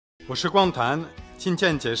我是光谈，今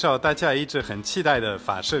天介绍大家一直很期待的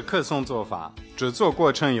法式可颂做法。制作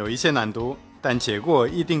过程有一些难度，但结果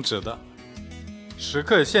一定值得。10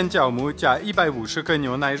克鲜酵母加150克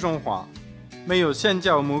牛奶融化，没有鲜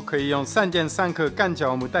酵母可以用3.3克干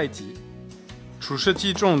酵母代替。厨师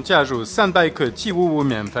机中加入300克755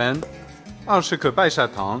面粉、20克白砂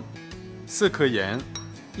糖、4克盐、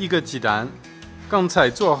1个鸡蛋，刚才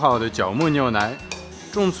做好的酵母牛奶，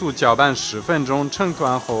重速搅拌10分钟，成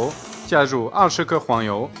团后加入20克黄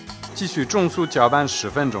油，继续重速搅拌10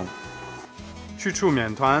分钟。取出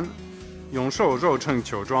面团，用手揉成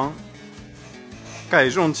球状，盖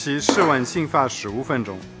容器室温蒸发15分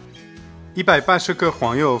钟。180克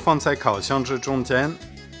黄油放在烤箱纸中间，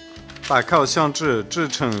把烤箱纸制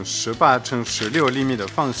成18乘16厘米的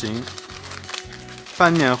方形。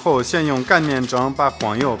翻面后，先用擀面杖把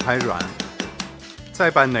黄油拍软，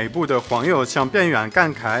再把内部的黄油向边缘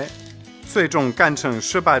擀开，最终擀成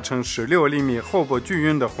18乘16厘米厚薄均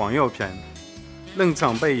匀的黄油片，冷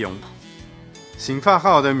藏备用。新发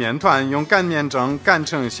好的面团用擀面杖擀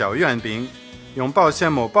成小圆饼，用保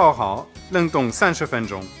鲜膜包好，冷冻30分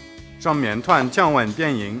钟，让面团降温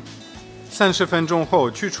变硬。30分钟后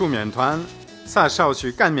取出面团，撒少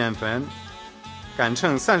许擀面粉，擀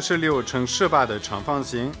成36乘18的长方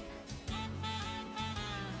形。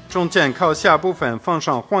中间靠下部分放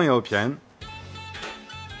上黄油片，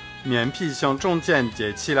面皮向中间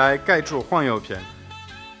叠起来，盖住黄油片。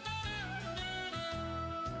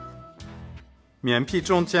面皮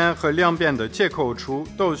中间和两边的接口处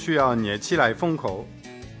都需要捏起来封口，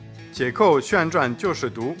接口旋转90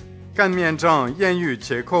度，擀面杖沿与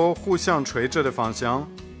接口互相垂直的方向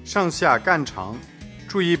上下擀长，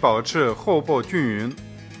注意保持厚薄均匀，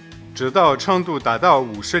直到长度达到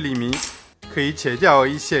50厘米。可以切掉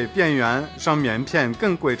一些边缘，让面片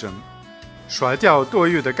更规整。刷掉多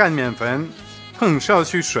余的擀面粉，喷少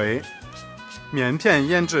许水，面片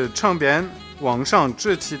沿着长边往上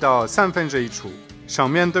直起到1/3处，上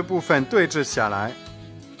面的部分对置下来，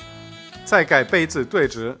再盖杯子对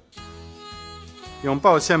置，用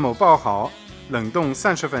保鲜膜包好，冷冻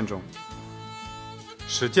30分钟。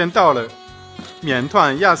时间到了，面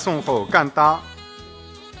团压松后擀打，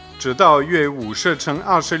直到约50乘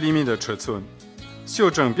20厘米的尺寸，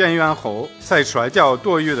修正边缘后，再甩掉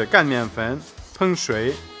多余的擀面粉，喷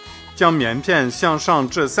水，将面片向上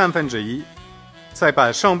至1/3，再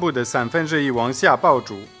把上部的1/3往下包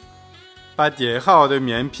住，把叠好的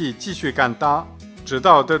面皮继续擀打，直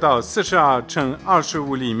到得到42乘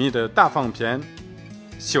25厘米的大方片。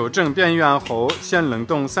修正边缘后，先冷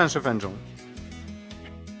冻30分钟。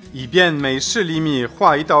一边每10厘米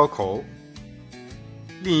划一道口，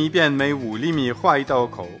另一边每5厘米划一道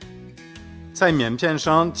口，在面片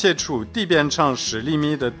上切出底边长10厘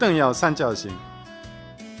米的等腰三角形。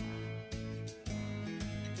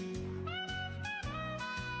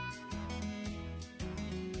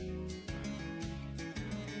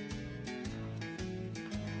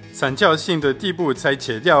三角形的底部再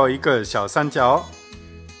切掉一个小三角，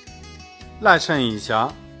拉伸一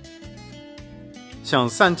下，向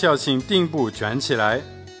三角形顶部卷起来，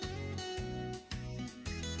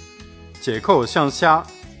接口向下，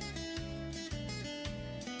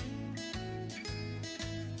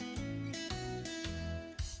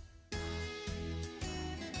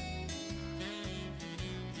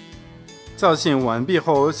造型完毕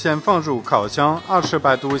后，先放入烤箱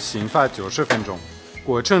28度蒸发90分钟。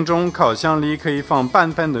过程中，烤箱里可以放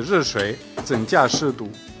半盆的热水，增加湿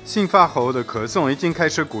度。蒸发后的可颂已经开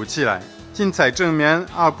始鼓起来，仅在正面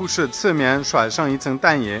而不是侧面刷上一层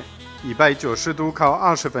蛋液，190度烤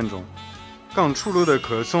20分钟。刚出炉的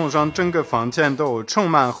可颂让整个房间都充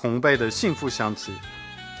满烘焙的幸福香气，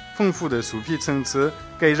丰富的酥皮层次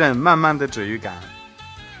给人满满的治愈感。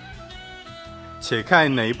切开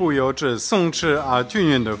内部有着松弛而均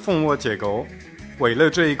匀的蜂窝结构，为了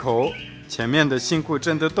这一口，前面的辛苦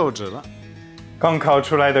真的都值了。刚烤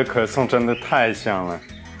出来的可颂真的太香了。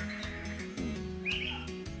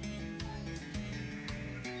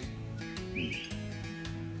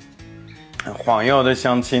黄油的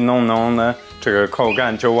香气浓浓的，这个口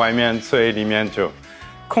感就外面脆，里面就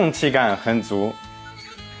空气感很足。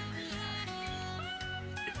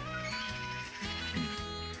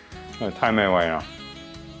太美味了。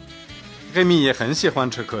瑞米也很喜欢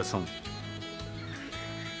吃可颂。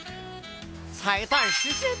彩蛋时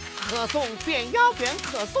间，可颂边压边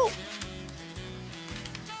可颂。